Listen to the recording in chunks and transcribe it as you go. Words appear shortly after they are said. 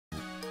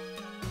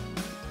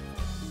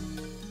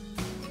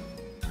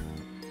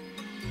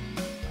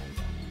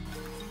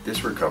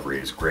This recovery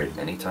is great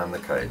anytime the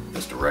kite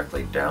is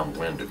directly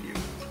downwind of you,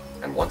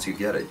 and once you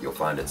get it, you'll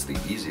find it's the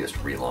easiest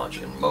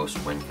relaunch in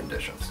most wind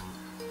conditions.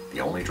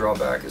 The only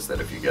drawback is that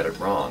if you get it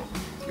wrong,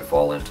 you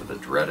fall into the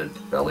dreaded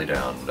belly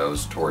down,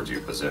 nose towards you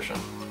position,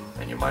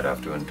 and you might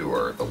have to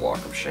endure the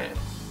walk of shame.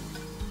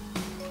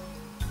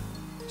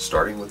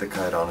 Starting with the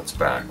kite on its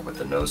back with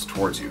the nose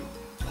towards you,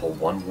 pull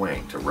one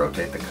wing to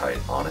rotate the kite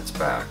on its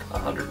back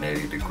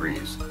 180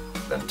 degrees,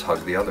 then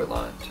tug the other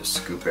line to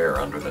scoop air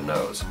under the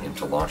nose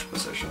into launch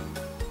position.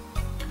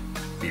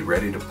 Be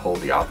ready to pull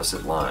the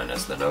opposite line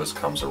as the nose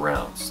comes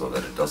around so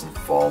that it doesn't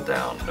fall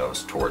down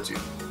nose towards you.